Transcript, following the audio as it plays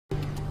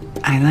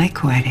I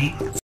like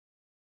weddings.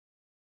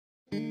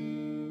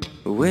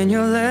 When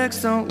your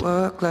legs don't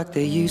work like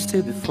they used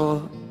to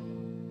before,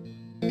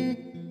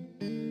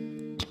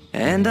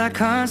 and I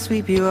can't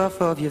sweep you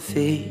off of your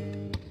feet,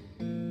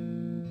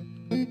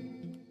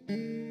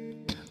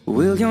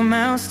 will your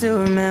mouth still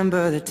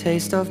remember the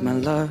taste of my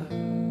love?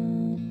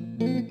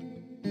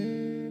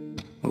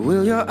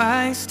 Will your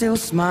eyes still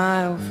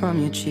smile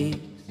from your cheeks?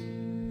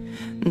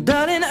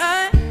 Darling,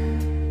 I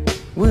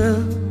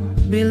will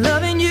be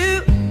loving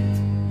you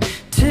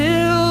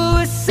till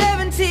we're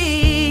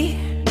 70.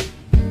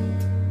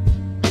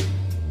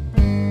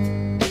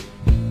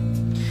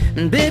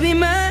 And baby,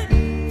 my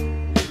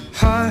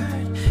heart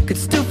could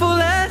still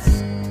fall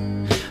as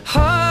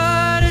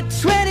hard at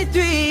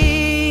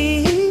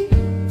 23.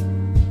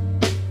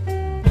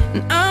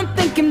 And I'm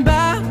thinking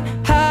about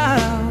how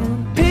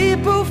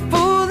people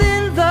fall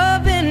in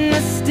love in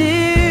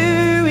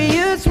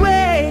mysterious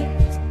ways.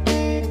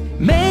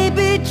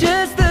 Maybe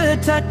just the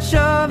touch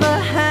of a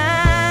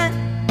hand.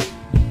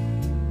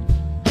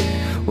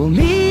 Well,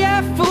 me,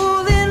 I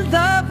fall in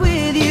love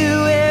with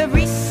you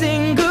every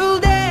single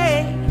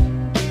day,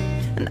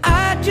 and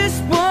I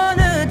just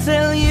wanna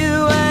tell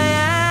you I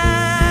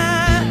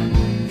am.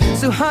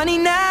 So honey,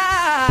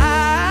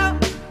 now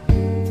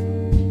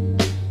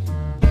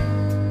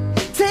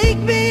take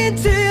me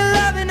into your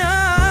loving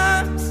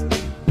arms.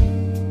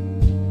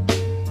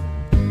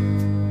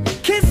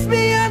 Kiss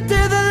me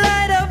under the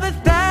light of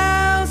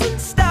 1,000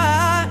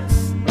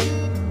 stars.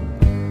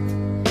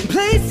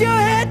 Place your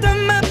head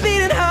on my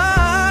beating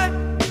heart.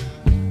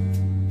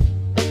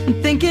 I'm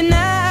thinking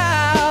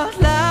out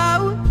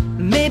loud,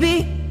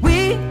 maybe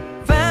we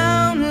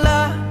found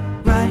love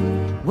right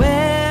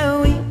where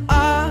we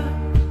are.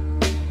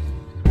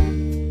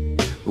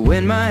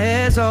 When my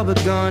hair's all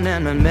but gone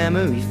and my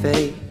memory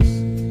fades,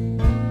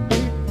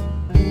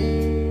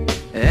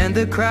 and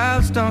the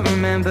crowds don't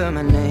remember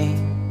my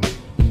name,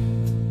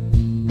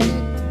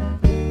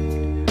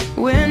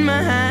 when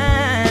my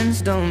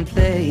hands don't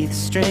play the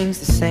strings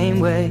the same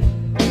way,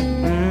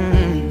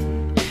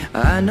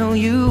 I know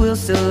you will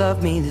still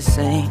love me the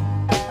same.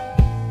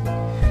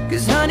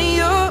 'Cause honey,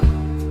 your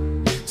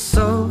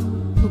soul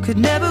could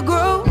never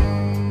grow